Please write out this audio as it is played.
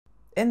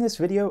In this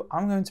video,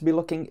 I'm going to be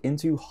looking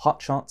into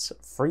Hotshot's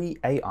free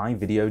AI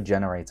video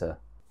generator.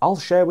 I'll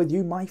share with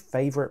you my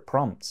favorite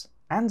prompts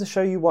and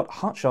show you what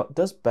Hotshot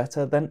does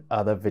better than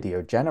other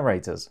video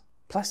generators.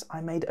 Plus,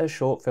 I made a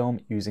short film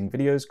using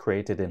videos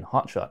created in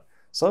Hotshot,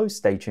 so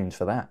stay tuned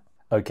for that.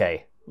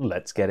 Okay,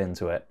 let's get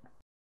into it.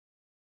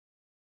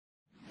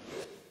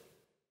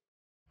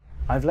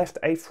 I've left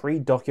a free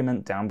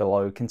document down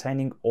below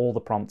containing all the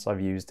prompts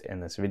I've used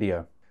in this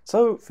video,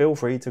 so feel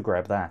free to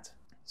grab that.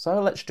 So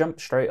let's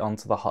jump straight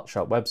onto the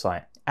Hotshot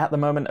website. At the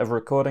moment of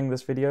recording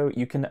this video,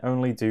 you can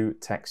only do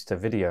text to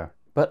video,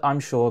 but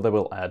I'm sure they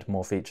will add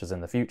more features in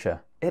the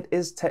future. It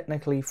is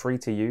technically free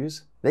to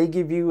use. They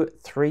give you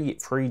 3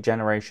 free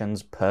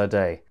generations per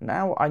day.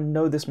 Now, I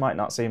know this might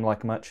not seem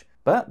like much,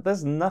 but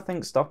there's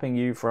nothing stopping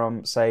you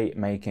from, say,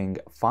 making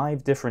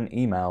 5 different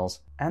emails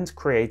and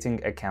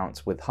creating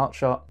accounts with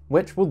Hotshot,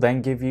 which will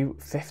then give you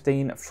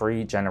 15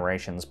 free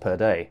generations per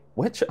day,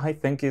 which I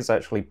think is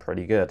actually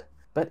pretty good.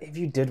 But if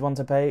you did want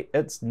to pay,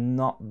 it's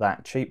not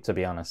that cheap, to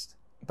be honest.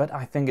 But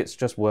I think it's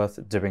just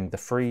worth doing the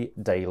free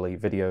daily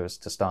videos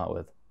to start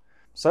with.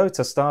 So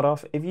to start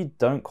off, if you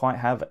don't quite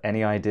have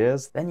any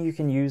ideas, then you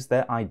can use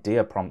their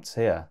idea prompts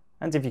here.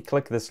 And if you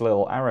click this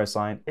little arrow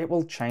sign, it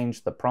will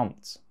change the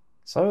prompts.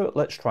 So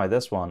let's try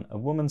this one, a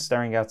woman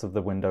staring out of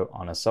the window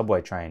on a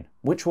subway train,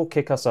 which will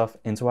kick us off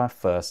into our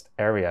first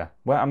area,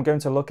 where I'm going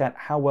to look at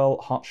how well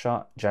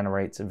Hotshot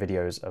generates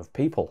videos of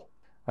people.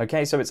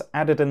 Okay, so it's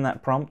added in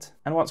that prompt,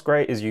 and what's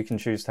great is you can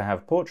choose to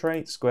have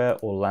portrait, square,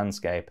 or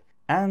landscape,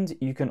 and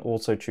you can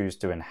also choose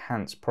to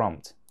enhance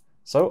prompt.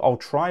 So I'll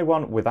try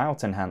one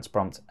without enhance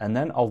prompt, and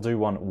then I'll do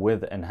one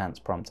with enhance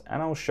prompt,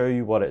 and I'll show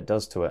you what it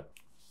does to it.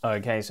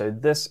 Okay, so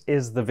this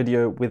is the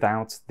video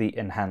without the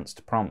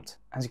enhanced prompt.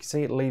 As you can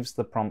see, it leaves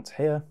the prompt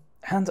here,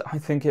 and I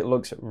think it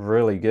looks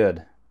really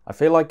good. I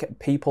feel like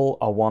people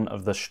are one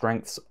of the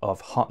strengths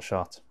of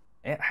Hotshot.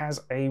 It has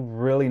a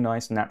really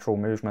nice natural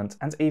movement,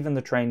 and even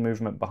the train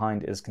movement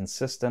behind is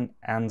consistent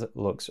and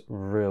looks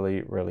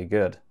really, really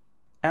good.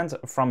 And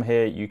from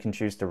here, you can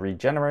choose to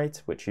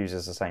regenerate, which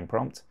uses the same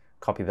prompt,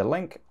 copy the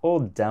link, or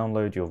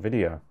download your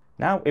video.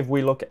 Now, if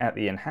we look at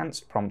the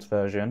enhanced prompt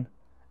version,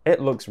 it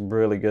looks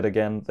really good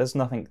again. There's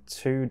nothing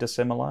too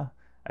dissimilar.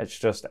 It's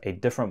just a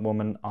different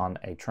woman on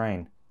a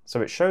train.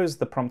 So it shows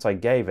the prompt I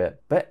gave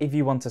it, but if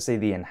you want to see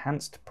the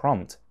enhanced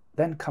prompt,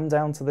 then come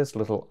down to this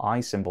little eye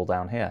symbol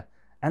down here,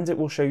 and it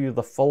will show you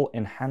the full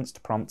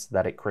enhanced prompt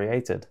that it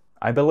created.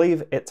 I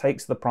believe it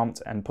takes the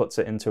prompt and puts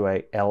it into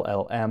a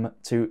LLM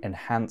to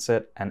enhance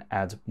it and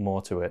add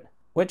more to it,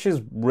 which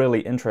is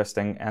really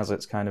interesting as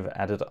it's kind of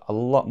added a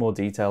lot more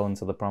detail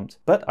into the prompt,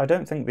 but I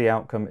don't think the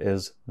outcome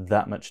is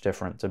that much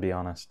different, to be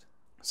honest.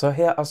 So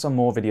here are some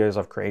more videos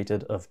I've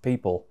created of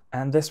people,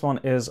 and this one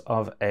is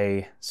of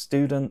a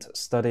student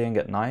studying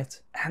at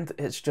night, and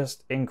it's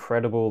just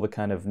incredible, the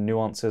kind of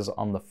nuances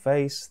on the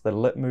face, the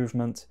lip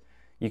movement.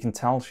 You can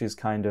tell she's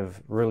kind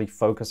of really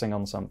focusing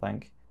on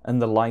something,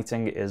 and the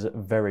lighting is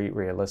very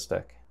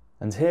realistic.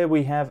 And here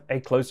we have a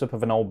close-up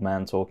of an old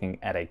man talking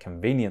at a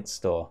convenience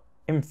store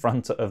in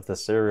front of the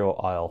cereal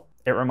aisle.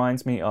 It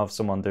reminds me of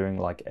someone doing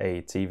like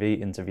a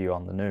TV interview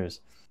on the news.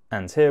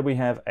 And here we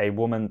have a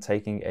woman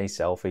taking a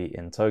selfie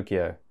in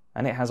Tokyo,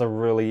 and it has a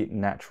really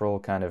natural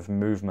kind of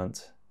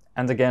movement.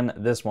 And again,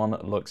 this one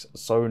looks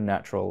so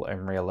natural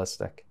and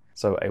realistic.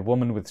 So a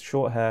woman with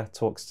short hair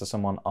talks to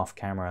someone off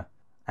camera,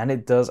 and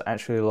it does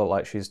actually look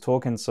like she's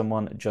talking to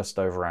someone just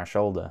over our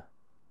shoulder.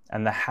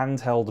 And the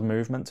handheld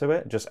movement to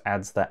it just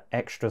adds that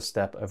extra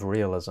step of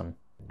realism.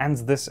 And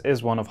this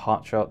is one of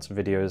Hotshot's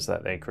videos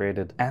that they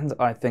created, and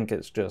I think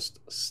it's just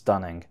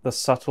stunning. The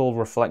subtle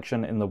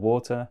reflection in the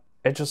water,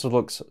 it just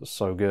looks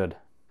so good.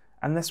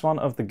 And this one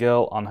of the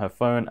girl on her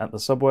phone at the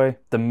subway,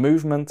 the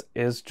movement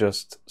is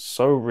just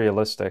so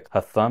realistic.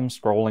 Her thumb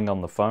scrolling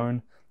on the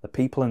phone, the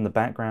people in the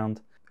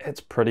background,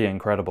 it's pretty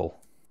incredible.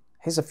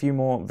 Here's a few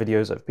more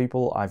videos of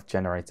people I've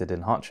generated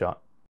in Hotshot.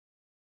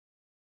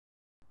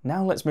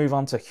 Now let's move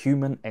on to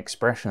human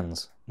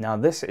expressions. Now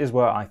this is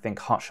where I think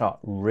Hotshot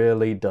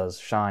really does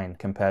shine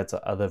compared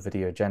to other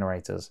video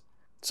generators.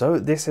 So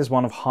this is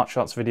one of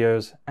Hotshot's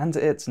videos, and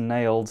it's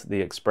nailed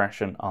the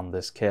expression on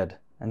this kid.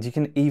 And you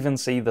can even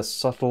see the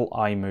subtle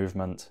eye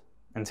movement.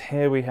 And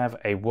here we have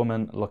a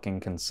woman looking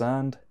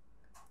concerned,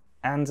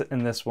 and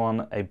in this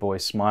one, a boy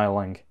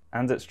smiling,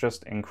 and it's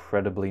just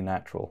incredibly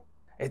natural.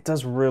 It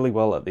does really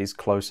well at these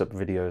close-up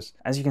videos.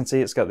 As you can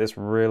see, it's got this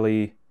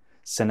really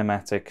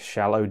cinematic,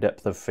 shallow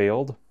depth of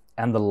field,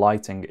 and the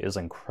lighting is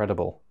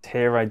incredible.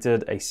 Here I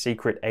did a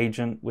secret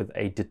agent with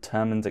a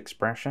determined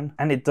expression,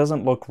 and it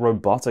doesn't look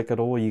robotic at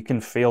all. You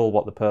can feel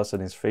what the person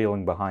is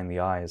feeling behind the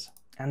eyes.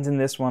 And in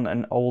this one,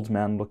 an old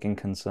man looking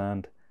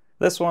concerned.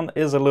 This one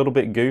is a little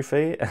bit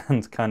goofy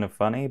and kind of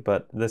funny,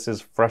 but this is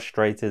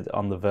frustrated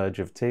on the verge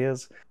of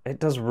tears. It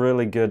does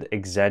really good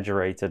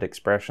exaggerated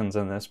expressions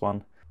in this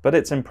one, but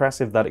it's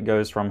impressive that it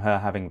goes from her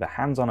having the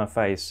hands on her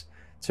face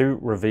to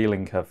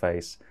revealing her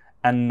face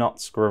and not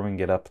screwing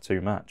it up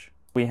too much.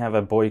 We have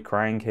a boy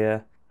crying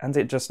here, and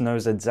it just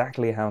knows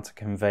exactly how to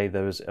convey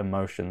those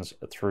emotions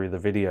through the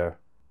video.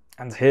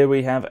 And here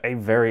we have a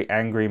very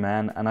angry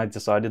man, and I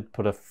decided to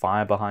put a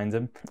fire behind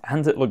him,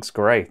 and it looks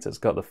great. It's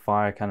got the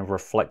fire kind of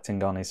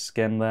reflecting on his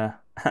skin there,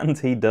 and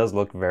he does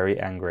look very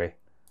angry.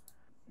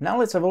 Now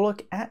let's have a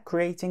look at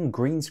creating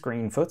green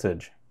screen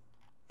footage.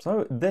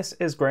 So this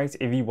is great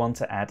if you want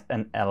to add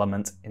an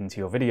element into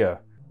your video.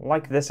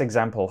 Like this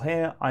example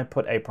here, I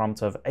put a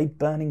prompt of a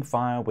burning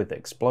fire with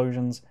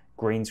explosions,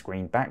 green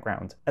screen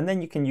background, and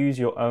then you can use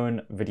your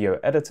own video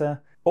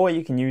editor, or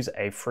you can use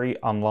a free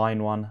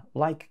online one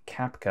like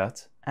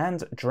CapCut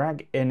and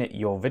drag in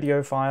your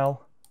video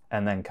file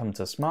and then come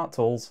to Smart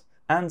Tools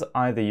and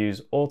either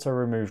use Auto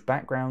Remove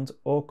Background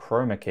or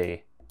Chroma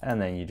Key. And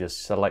then you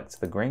just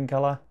select the green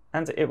color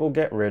and it will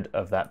get rid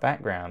of that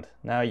background.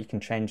 Now you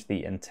can change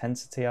the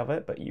intensity of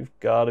it, but you've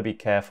got to be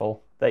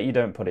careful that you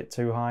don't put it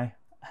too high.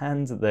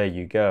 And there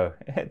you go.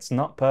 It's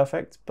not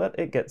perfect, but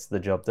it gets the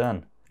job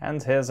done.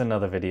 And here's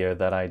another video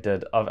that I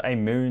did of a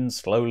moon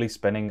slowly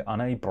spinning on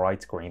a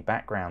bright green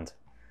background.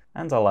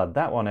 And I'll add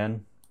that one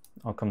in.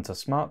 I'll come to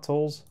Smart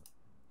Tools.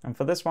 And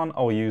for this one,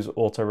 I'll use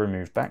Auto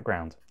Remove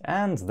Background.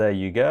 And there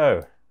you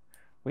go.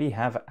 We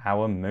have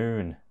our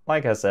moon.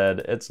 Like I said,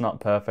 it's not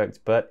perfect,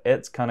 but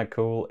it's kind of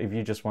cool if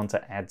you just want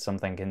to add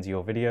something into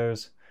your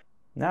videos.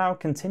 Now,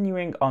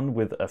 continuing on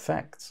with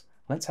effects,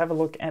 let's have a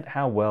look at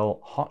how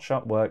well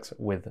Hotshot works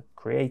with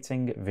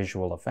creating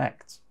visual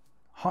effects.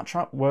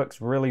 Hotshot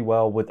works really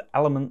well with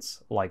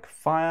elements like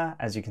fire,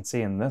 as you can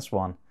see in this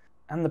one,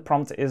 and the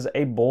prompt is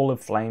a ball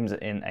of flames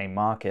in a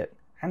market,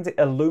 and it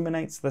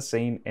illuminates the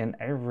scene in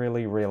a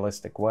really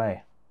realistic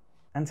way.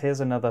 And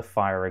here's another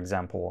fire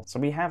example. So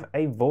we have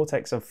a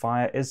vortex of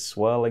fire is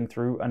swirling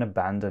through an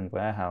abandoned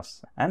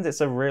warehouse, and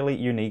it's a really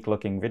unique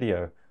looking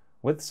video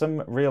with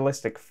some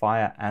realistic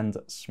fire and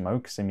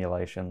smoke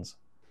simulations.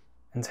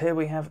 And here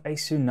we have a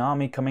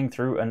tsunami coming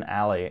through an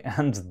alley,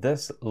 and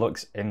this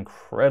looks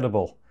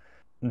incredible.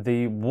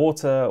 The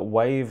water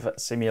wave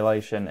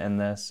simulation in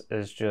this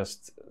is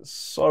just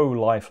so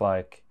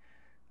lifelike,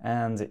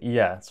 and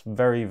yeah, it's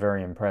very,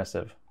 very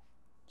impressive.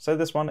 So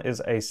this one is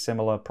a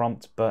similar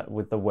prompt, but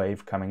with the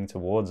wave coming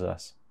towards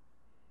us.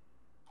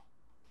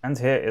 And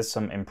here is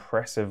some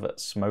impressive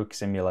smoke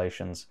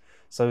simulations.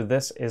 So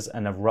this is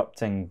an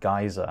erupting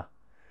geyser.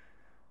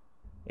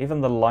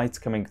 Even the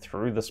light coming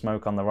through the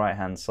smoke on the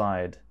right-hand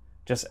side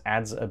just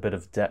adds a bit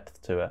of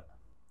depth to it.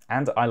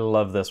 And I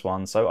love this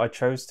one, so I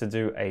chose to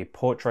do a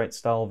portrait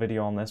style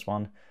video on this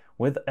one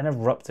with an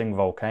erupting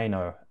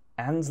volcano.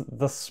 And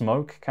the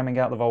smoke coming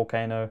out the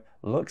volcano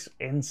looks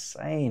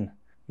insane.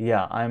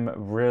 Yeah, I'm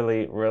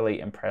really, really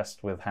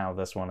impressed with how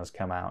this one has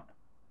come out.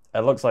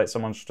 It looks like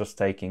someone's just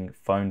taking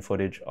phone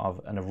footage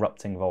of an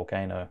erupting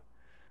volcano.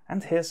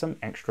 And here's some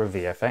extra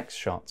VFX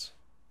shots.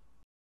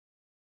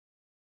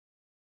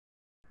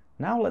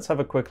 Now let's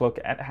have a quick look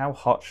at how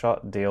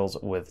Hotshot deals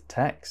with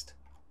text.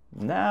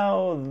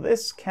 Now,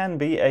 this can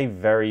be a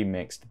very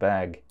mixed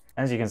bag.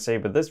 As you can see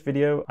with this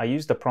video, I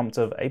used a prompt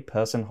of a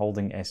person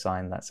holding a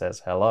sign that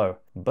says hello,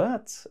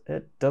 but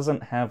it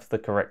doesn't have the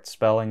correct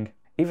spelling,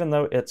 even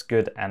though it's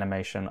good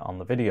animation on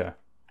the video.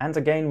 And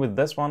again with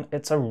this one,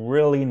 it's a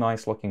really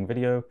nice looking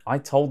video. I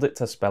told it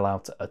to spell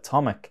out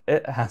atomic.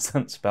 It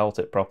hasn't spelt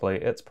it properly.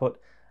 It's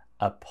put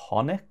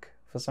aponic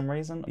for some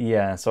reason.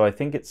 Yeah, so I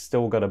think it's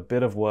still got a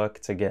bit of work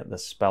to get the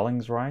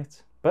spellings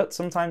right, but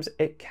sometimes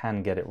it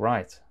can get it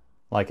right.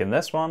 Like in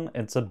this one,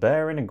 it's a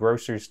bear in a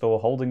grocery store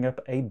holding up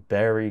a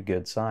very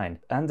good sign,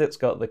 and it's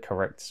got the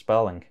correct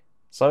spelling.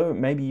 So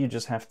maybe you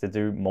just have to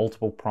do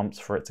multiple prompts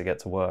for it to get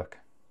to work.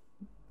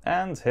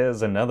 And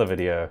here's another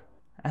video.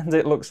 And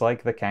it looks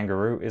like the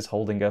kangaroo is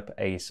holding up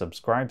a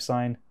subscribe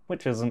sign,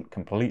 which isn't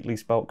completely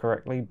spelt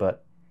correctly,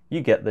 but you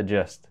get the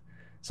gist.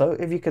 So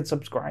if you could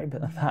subscribe,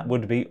 that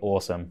would be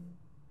awesome.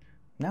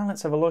 Now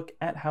let's have a look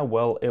at how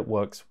well it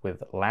works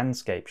with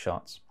landscape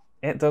shots.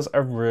 It does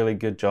a really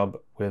good job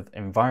with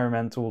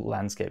environmental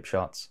landscape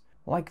shots,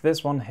 like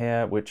this one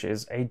here, which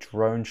is a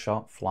drone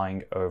shot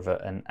flying over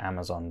an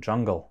Amazon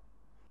jungle.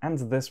 And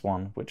this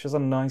one, which is a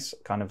nice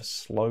kind of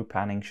slow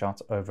panning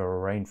shot over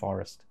a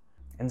rainforest.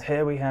 And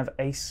here we have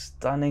a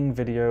stunning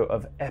video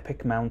of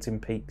epic mountain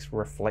peaks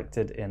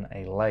reflected in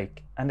a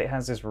lake. And it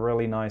has this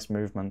really nice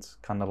movement,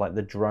 kind of like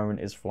the drone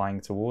is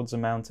flying towards the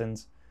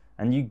mountains.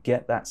 And you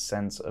get that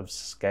sense of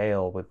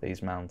scale with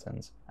these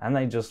mountains. And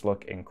they just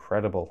look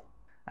incredible.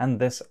 And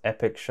this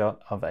epic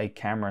shot of a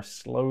camera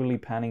slowly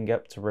panning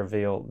up to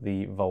reveal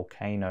the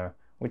volcano,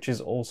 which is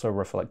also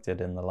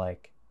reflected in the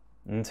lake.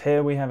 And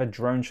here we have a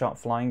drone shot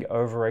flying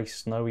over a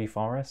snowy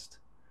forest.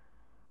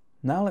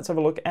 Now let's have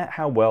a look at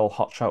how well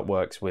Hotshot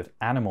works with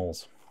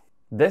animals.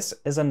 This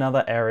is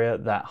another area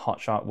that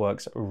Hotshot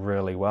works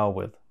really well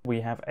with.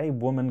 We have a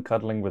woman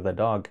cuddling with a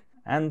dog,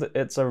 and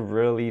it's a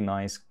really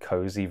nice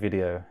cozy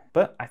video.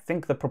 But I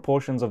think the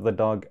proportions of the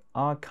dog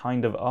are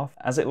kind of off,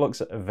 as it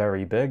looks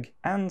very big,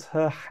 and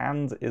her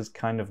hand is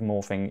kind of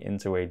morphing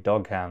into a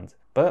dog hand.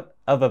 But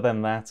other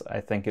than that,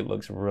 I think it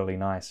looks really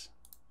nice.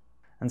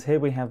 And here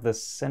we have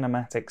this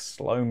cinematic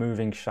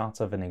slow-moving shot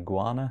of an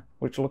iguana,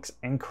 which looks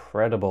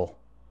incredible.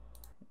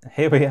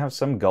 Here we have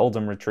some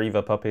golden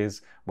retriever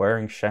puppies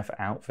wearing chef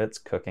outfits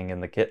cooking in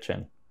the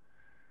kitchen.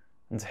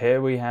 And here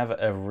we have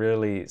a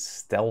really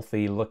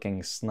stealthy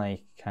looking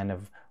snake kind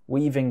of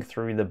weaving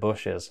through the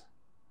bushes.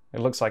 It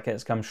looks like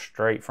it's come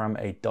straight from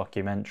a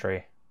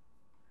documentary.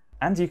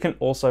 And you can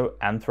also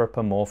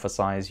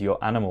anthropomorphize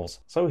your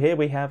animals. So here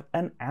we have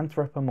an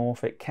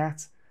anthropomorphic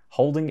cat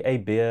holding a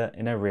beer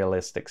in a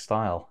realistic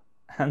style.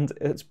 And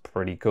it's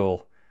pretty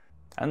cool.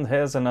 And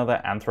here's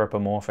another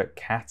anthropomorphic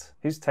cat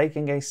who's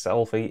taking a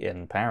selfie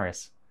in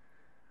Paris.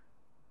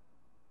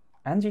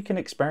 And you can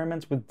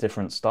experiment with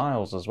different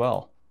styles as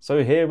well.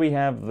 So here we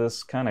have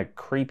this kind of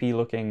creepy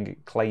looking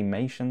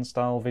claymation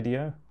style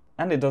video.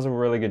 And it does a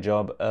really good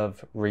job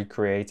of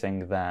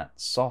recreating that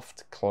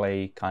soft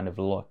clay kind of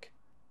look.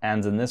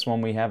 And in this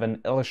one we have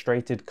an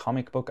illustrated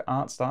comic book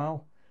art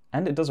style,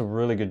 and it does a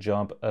really good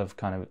job of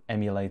kind of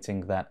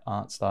emulating that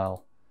art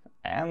style.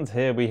 And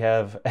here we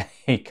have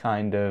a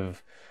kind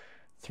of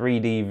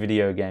 3D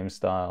video game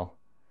style,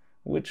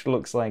 which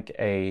looks like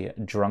a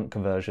drunk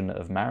version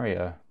of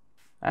Mario.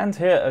 And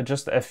here are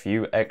just a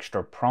few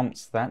extra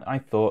prompts that I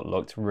thought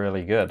looked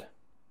really good.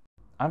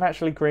 I've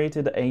actually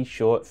created a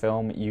short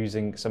film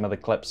using some of the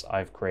clips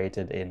I've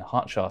created in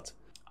Hotshot.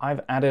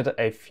 I've added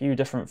a few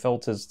different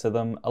filters to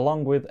them,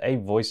 along with a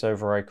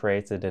voiceover I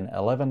created in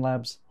 11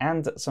 Labs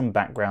and some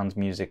background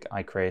music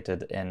I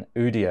created in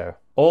Udio,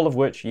 all of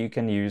which you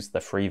can use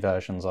the free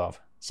versions of.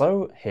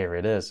 So here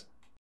it is.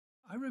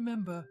 I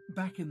remember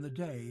back in the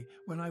day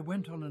when I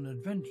went on an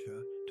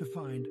adventure to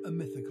find a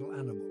mythical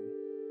animal.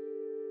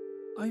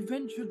 I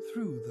ventured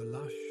through the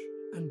lush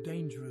and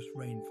dangerous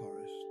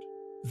rainforest.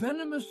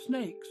 Venomous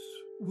snakes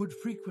would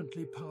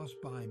frequently pass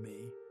by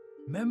me.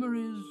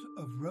 Memories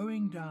of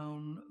rowing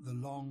down the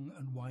long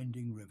and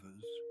winding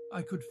rivers.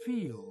 I could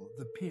feel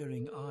the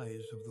peering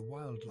eyes of the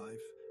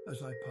wildlife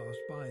as I passed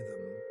by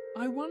them.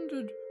 I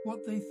wondered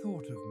what they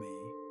thought of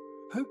me.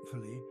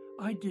 Hopefully,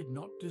 I did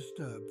not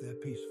disturb their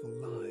peaceful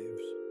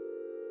lives.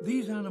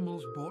 These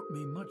animals brought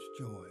me much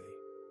joy.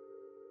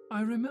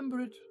 I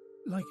remember it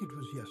like it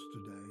was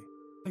yesterday.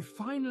 I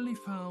finally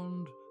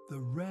found the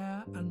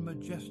rare and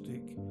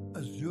majestic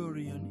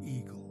Azurian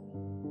eagle.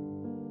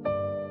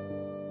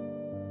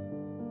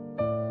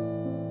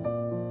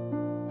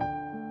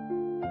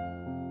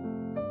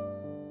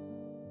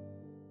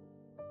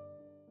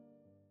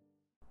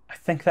 I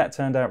think that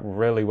turned out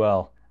really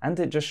well, and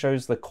it just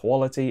shows the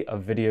quality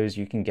of videos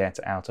you can get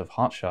out of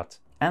Hotshot,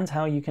 and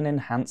how you can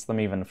enhance them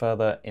even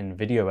further in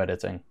video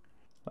editing.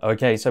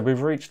 Okay, so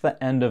we've reached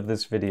the end of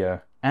this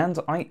video, and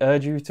I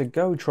urge you to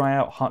go try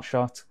out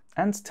Hotshot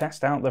and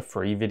test out the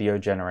free video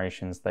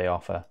generations they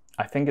offer.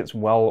 I think it's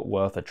well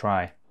worth a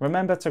try.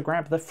 Remember to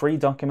grab the free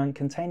document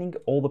containing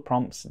all the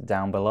prompts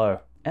down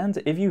below.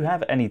 And if you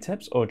have any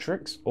tips or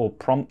tricks or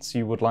prompts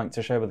you would like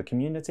to share with the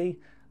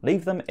community,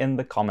 leave them in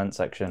the comment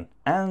section.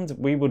 And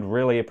we would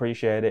really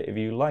appreciate it if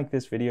you like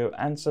this video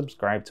and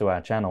subscribe to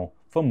our channel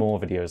for more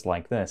videos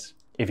like this.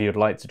 If you'd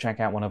like to check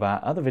out one of our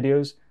other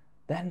videos,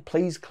 then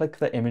please click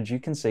the image you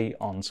can see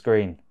on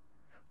screen.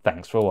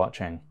 Thanks for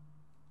watching.